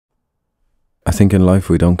think in life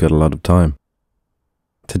we don't get a lot of time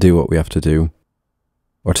to do what we have to do,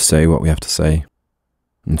 or to say what we have to say,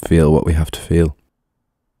 and feel what we have to feel.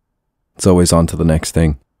 It's always on to the next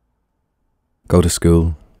thing. Go to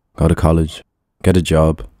school, go to college, get a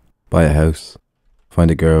job, buy a house, find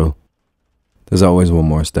a girl. There's always one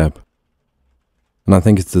more step. And I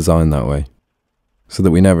think it's designed that way, so that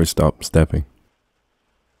we never stop stepping.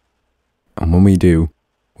 And when we do,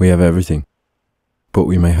 we have everything, but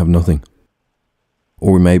we may have nothing.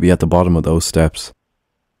 Or we may be at the bottom of those steps,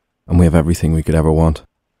 and we have everything we could ever want,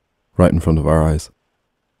 right in front of our eyes.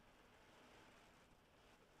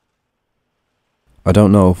 I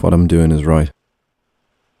don't know if what I'm doing is right,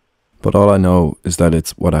 but all I know is that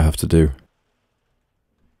it's what I have to do.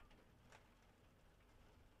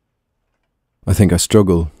 I think I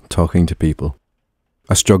struggle talking to people.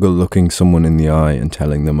 I struggle looking someone in the eye and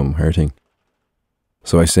telling them I'm hurting.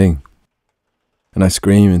 So I sing. And I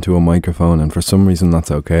scream into a microphone, and for some reason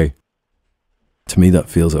that's okay. To me that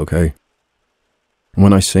feels okay. And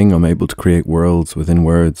when I sing, I'm able to create worlds within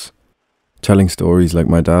words, telling stories like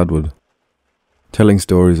my dad would. Telling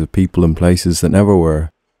stories of people and places that never were,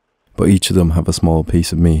 but each of them have a small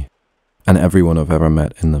piece of me, and everyone I've ever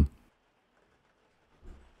met in them.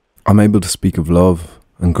 I'm able to speak of love,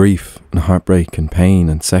 and grief, and heartbreak, and pain,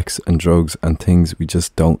 and sex, and drugs, and things we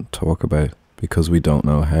just don't talk about, because we don't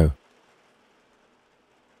know how.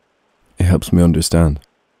 It helps me understand.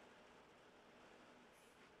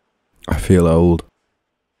 I feel old,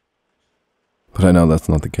 but I know that's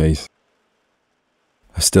not the case.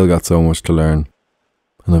 I've still got so much to learn,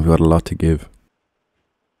 and I've got a lot to give.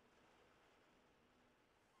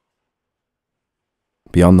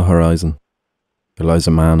 Beyond the horizon, there lies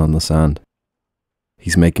a man on the sand.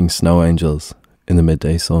 He's making snow angels in the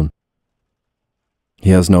midday sun.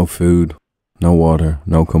 He has no food, no water,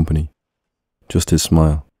 no company, just his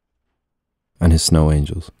smile and his snow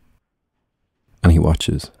angels. And he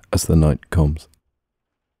watches as the night comes.